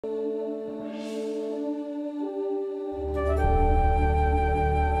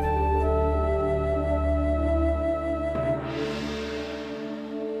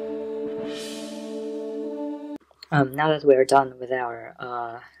Now that we're done with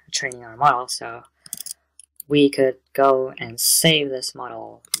our training our model, so we could go and save this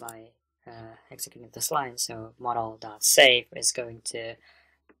model by executing this line. So model.save is going to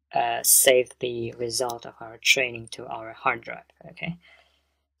save the result of our training to our hard drive. Okay.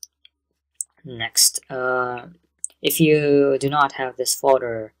 Next, if you do not have this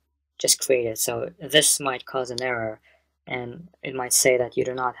folder just created, so this might cause an error, and it might say that you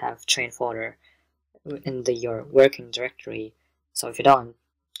do not have train folder in your working directory. So if you don't,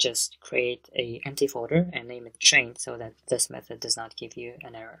 just create a empty folder and name it train so that this method does not give you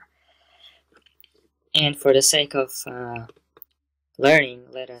an error. And for the sake of learning,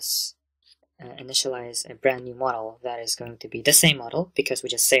 let us initialize a brand new model that is going to be the same model because we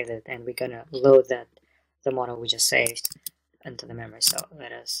just saved it, and we're gonna load the model we just saved into the memory. So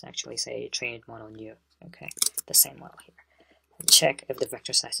let us actually say trained model new. Okay, the same model here. And check if the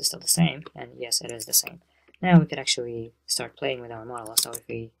vector size is still the same, and yes, it is the same. Now we could actually start playing with our model. So if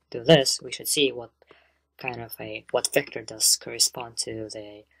we do this, we should see what what vector does correspond to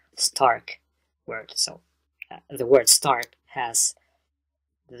the Stark word. So the word Stark has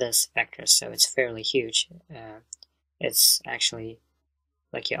this vector, so it's fairly huge. It's actually,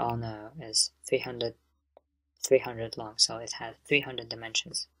 like you all know, is 300 long, so it has 300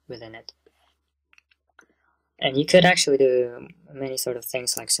 dimensions within it. And you could actually do many sort of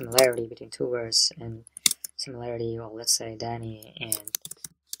things like similarity between two words, and similarity, well, let's say Danny and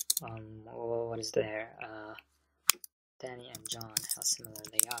what is there? Danny and John, how similar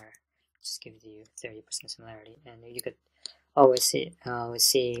they are. Just gives you 30% similarity, and you could always see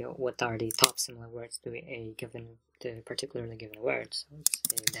what are the top similar words to a particularly given word. So you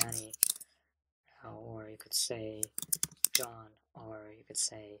could say Danny, or you could say John, or you could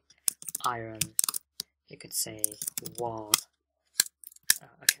say iron, you could say wall.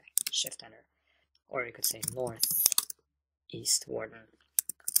 Okay, shift enter. Or you could say north, east, warden,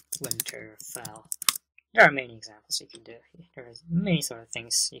 winter, fell. There are many examples you can do. There are many sort of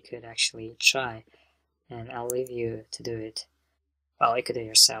things you could actually try, and I'll leave you to do it. Well, you could do it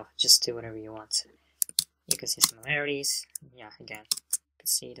yourself. Just do whatever you want. You can see similarities. Yeah, again, you can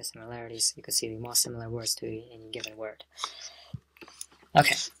see the similarities. You can see the most similar words to any given word.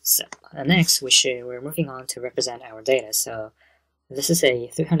 Okay, so next we're moving on to represent our data. So this is a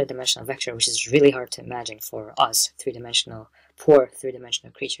 300-dimensional vector, which is really hard to imagine for us poor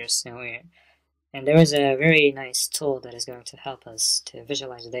three-dimensional creatures. And there is a very nice tool that is going to help us to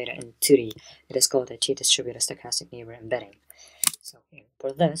visualize the data in 2D. It is called a T-distributed stochastic neighbor embedding. So we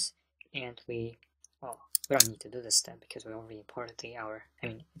import this, and we don't need to do this step because we already imported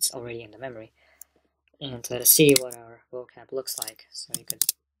it's already in the memory. And let us see what our vocab looks like. So you could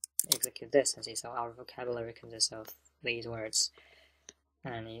execute this and see. So our vocabulary consists of these words.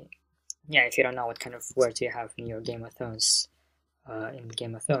 And if you don't know what kind of words you have in your Game of Thrones,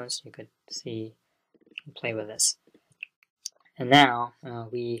 you could see and play with this. And now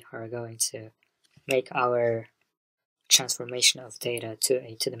we are going to make our transformation of data to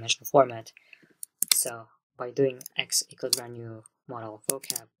a two-dimensional format. So by doing x equals brand new model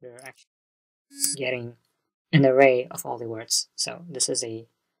vocab, we're actually getting an array of all the words. So this is a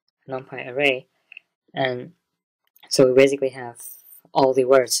NumPy array, and so we basically have all the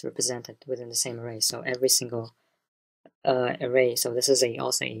words represented within the same array. So every single array. So this is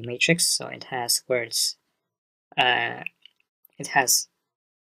also a matrix. So it has words. It has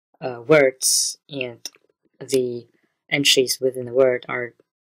words, and the entries within the word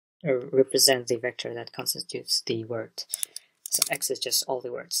represent the vector that constitutes the word. So x is just all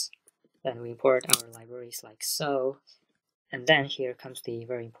the words. Then we import our libraries like so. And then here comes the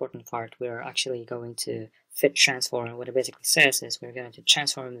very important part. We're actually going to fit transform. And what it basically says is we're going to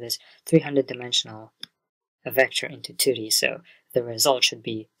transform this 300-dimensional vector into 2D. So the result should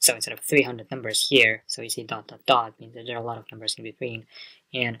be, so instead of 300 numbers here, so you see dot dot dot, means that there are a lot of numbers in between.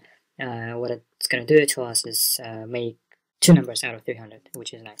 And what it's going to do to us is make 2 numbers out of 300,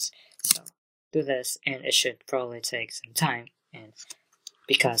 which is nice. So do this, and it should probably take some time, and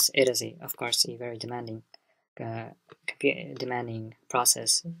because it is of course a very demanding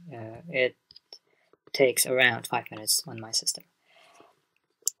process. It takes around 5 minutes on my system.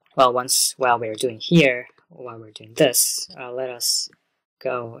 Well, while we're doing this, let us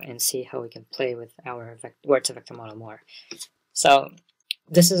go and see how we can play with our word2vector model more. So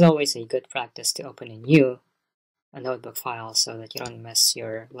this is always a good practice to open a notebook file so that you don't mess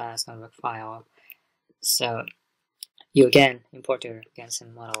your last notebook file. So you again import your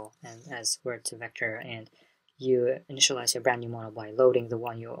Gensim model and as word2vector, and you initialize your brand new model by loading the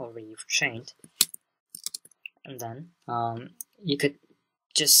one you already trained. And then you could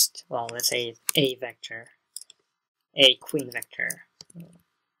just, let's say a vector, a queen vector.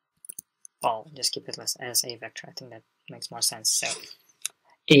 Well, just keep it as a vector. I think that makes more sense. So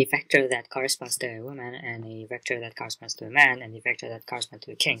a vector that corresponds to a woman, and a vector that corresponds to a man, and a vector that corresponds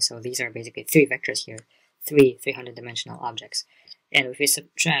to a king. So these are basically three vectors here, three 300-dimensional objects. And if we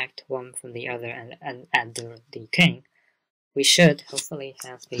subtract one from the other and add the king, we should hopefully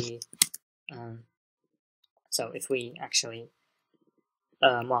have the so if we actually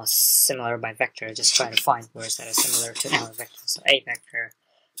well, similar by vector, just try to find words that are similar to our vector. So a vector,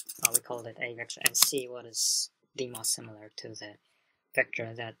 we called it a vector, and see what is the most similar to the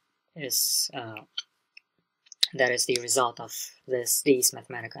vector that is the result of these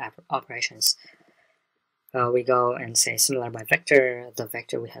mathematical operations. We go and say similar by vector, the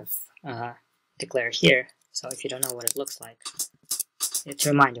vector we have declared here. So if you don't know what it looks like, to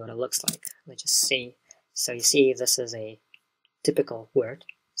remind you what it looks like, let's just see. So you see this is a typical word.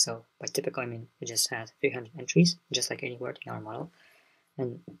 So by typical I mean we just had 300 entries, just like any word in our model.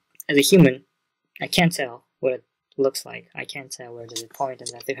 And as a human, I can't tell what it looks like. I can't tell where does it point in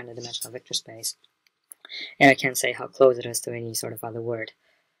that 300-dimensional vector space. And I can't say how close it is to any sort of other word.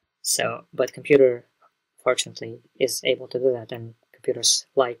 So, but computer, fortunately, is able to do that, and computers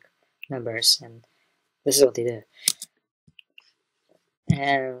like numbers, and this is what they do.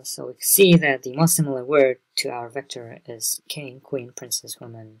 And so we see that the most similar word to our vector is king, queen, princess,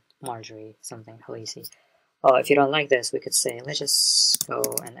 woman, Marjorie, something, Khaleesi. Well, if you don't like this, we could say, let's just go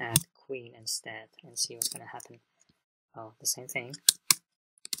and add queen instead and see what's going to happen. Well, the same thing.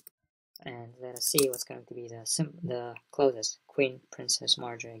 And let us see what's going to be the closest. Queen, princess,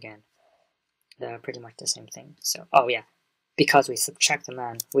 Marjorie again. They're pretty much the same thing. So, oh yeah, because we subtract the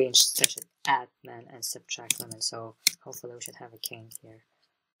man, we instead should add man and subtract women. So hopefully we should have a king here.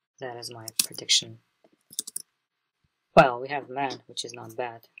 That is my prediction. Well, we have man, which is not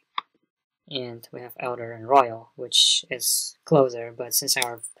bad. And we have elder and royal, which is closer, but since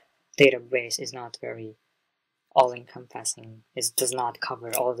our database is not very all-encompassing, it does not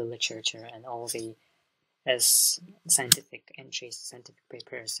cover all the literature and all the scientific entries, scientific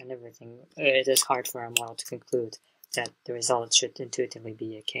papers, and everything, it is hard for our model to conclude that the result should intuitively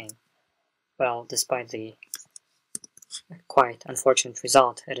be a king. Well, despite the quite unfortunate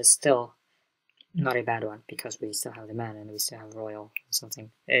result, it is still not a bad one, because we still have the man and we still have royal and something.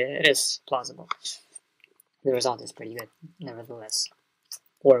 It is plausible. The result is pretty good, nevertheless.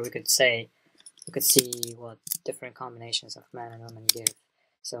 Or we could see what different combinations of man and woman give.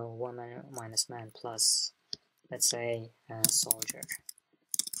 So woman minus man plus, let's say, soldier.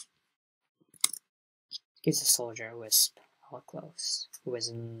 Gives a soldier wisp, all close,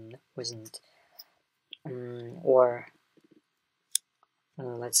 wasn't. Or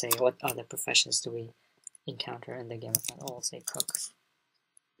let's say, what other professions do we encounter in the game of that? Oh, let's say cook.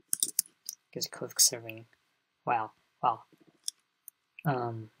 Gives cook serving. Wow.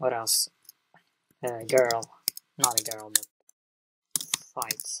 What else? Girl, not a girl,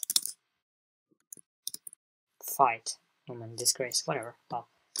 but fight, woman, disgrace, whatever. Well,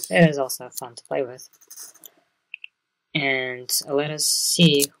 it is also fun to play with. And let us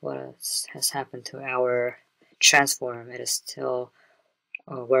see what has happened to our transform. It is still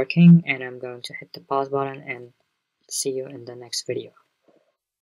working, and I'm going to hit the pause button and see you in the next video.